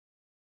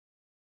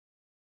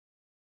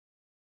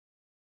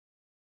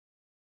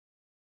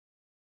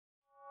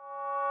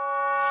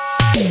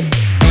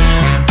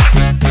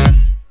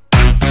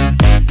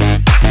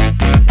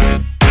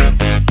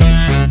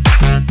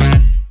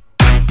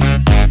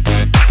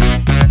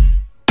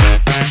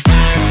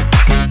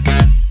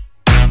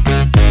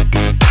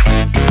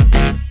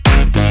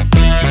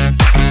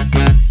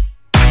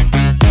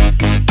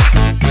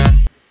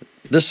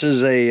This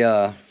is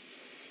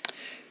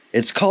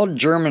it's called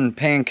German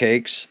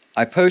pancakes.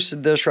 I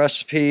posted this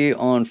recipe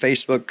on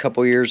Facebook a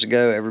couple years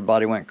ago.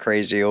 Everybody went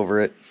crazy over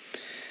it.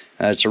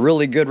 It's a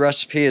really good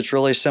recipe. It's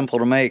really simple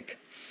to make.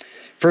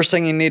 First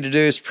thing you need to do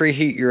is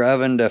preheat your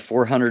oven to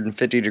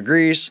 450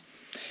 degrees.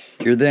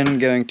 You're then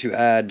going to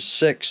add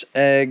 6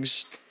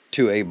 eggs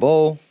to a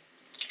bowl.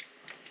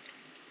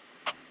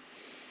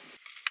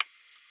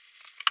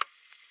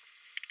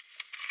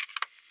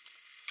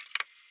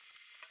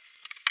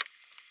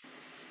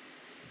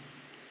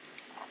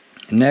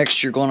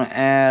 Next, you're going to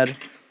add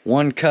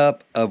 1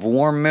 cup of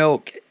warm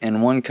milk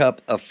and 1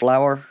 cup of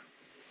flour.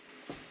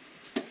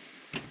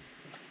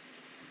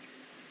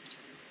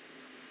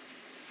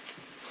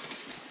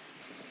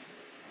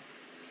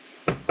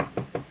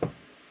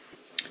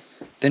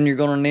 Then you're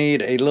going to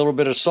need a little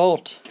bit of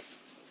salt.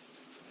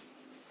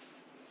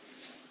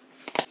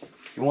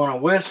 You want to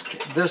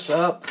whisk this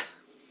up.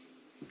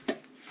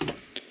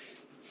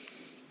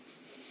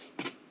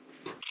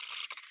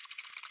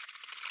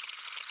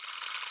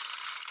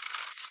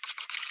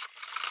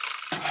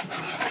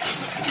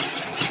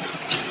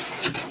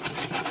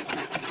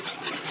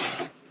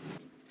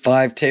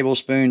 Five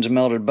tablespoons of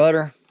melted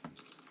butter.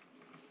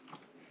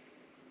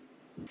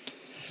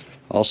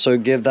 Also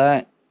give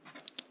that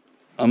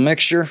a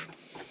mixture.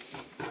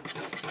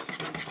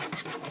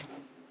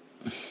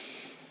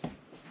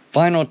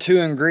 Final 2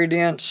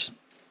 ingredients.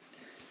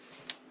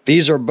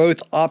 These are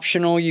both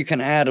optional. You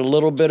can add a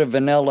little bit of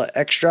vanilla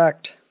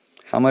extract.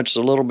 How much is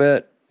a little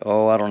bit?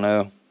 Oh, I don't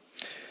know.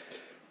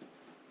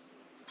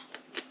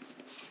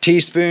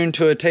 Teaspoon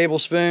to a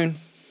tablespoon.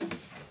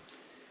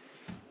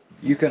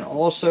 You can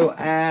also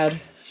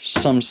add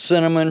some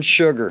cinnamon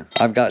sugar.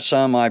 I've got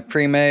some I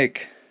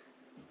pre-make.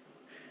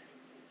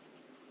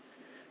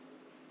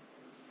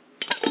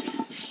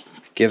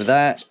 Give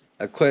that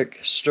a quick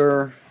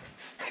stir.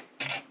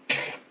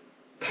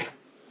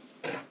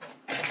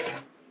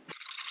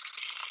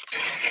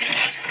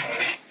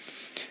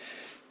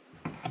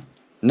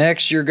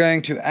 Next, you're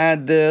going to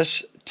add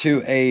this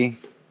to a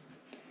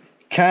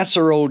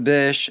casserole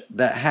dish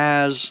that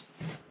has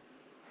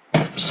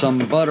some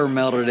butter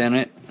melted in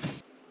it.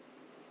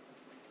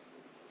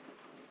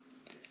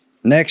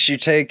 Next, you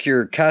take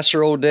your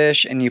casserole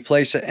dish and you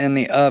place it in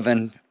the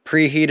oven,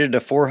 preheated to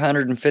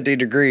 450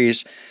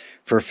 degrees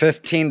for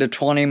 15 to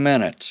 20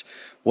 minutes.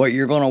 What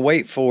you're going to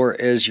wait for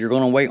is you're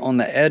going to wait on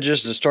the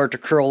edges to start to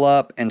curl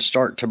up and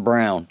start to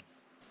brown.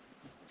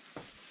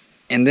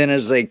 And then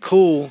as they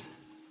cool,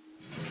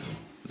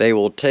 they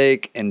will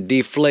take and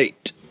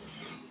deflate.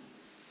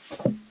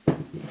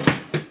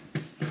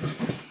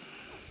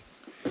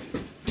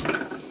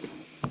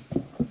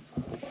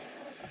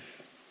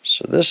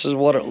 So this is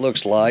what it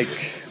looks like.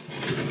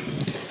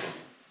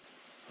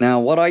 Now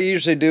what I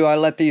usually do, I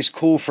let these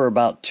cool for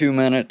about 2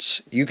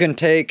 minutes. You can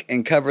take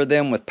and cover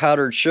them with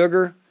powdered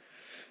sugar,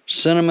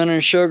 cinnamon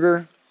and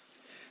sugar,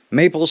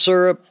 maple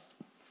syrup,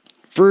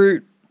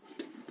 fruit,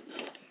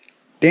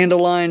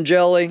 dandelion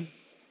jelly,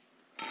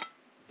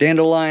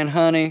 dandelion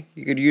honey.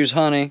 You could use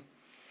honey.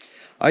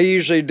 I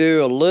usually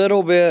do a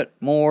little bit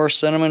more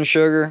cinnamon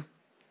sugar.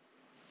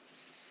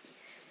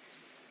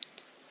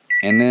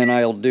 And then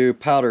I'll do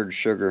powdered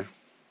sugar.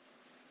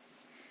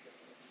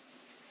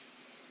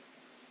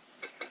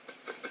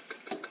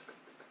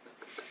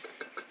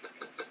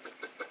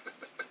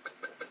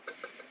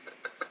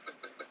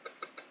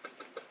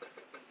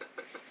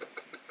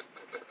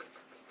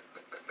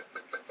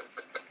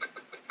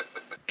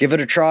 Give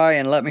it a try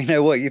and let me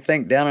know what you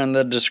think down in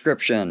the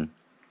description.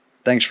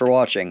 Thanks for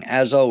watching.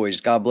 As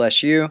always, God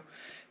bless you.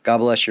 God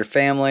bless your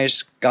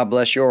families. God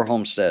bless your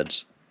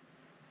homesteads.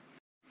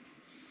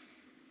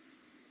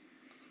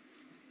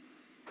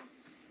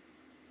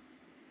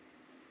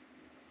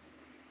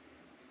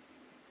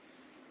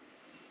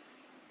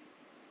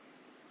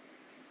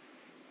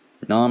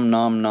 Nom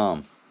nom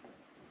nom.